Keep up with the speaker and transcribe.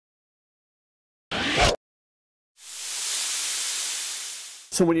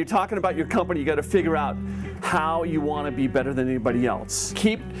So when you're talking about your company, you got to figure out how you want to be better than anybody else.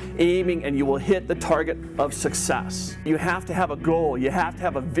 Keep aiming and you will hit the target of success. You have to have a goal. You have to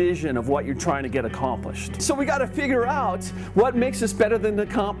have a vision of what you're trying to get accomplished. So we got to figure out what makes us better than the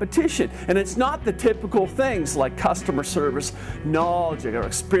competition. And it's not the typical things like customer service, knowledge, or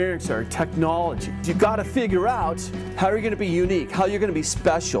experience, or technology. You got to figure out how you're going to be unique, how you're going to be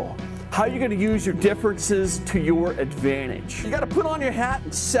special, how you're going to use your differences to your advantage. You got to put on your hat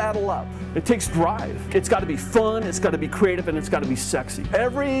and saddle up. It takes drive. It's got to be fun, it's got to be creative, and it's got to be sexy.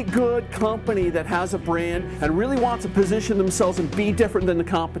 Every good company that has a brand and really wants to position themselves and be different than the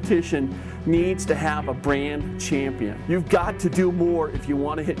competition needs to have a brand champion. You've got to do more if you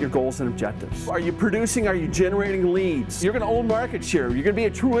want to hit your goals and objectives. Are you producing? Are you generating leads? You're going to own market share. You're going to be a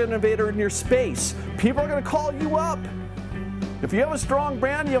true innovator in your space. People are going to call you up. If you have a strong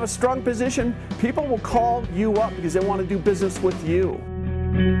brand, you have a strong position, people will call you up because they want to do business with you.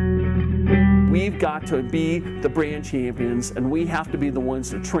 We've got to be the brand champions, and we have to be the ones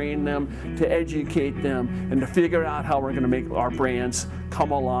to train them, to educate them, and to figure out how we're going to make our brands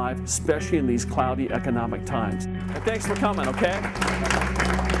come alive, especially in these cloudy economic times. And thanks for coming, okay?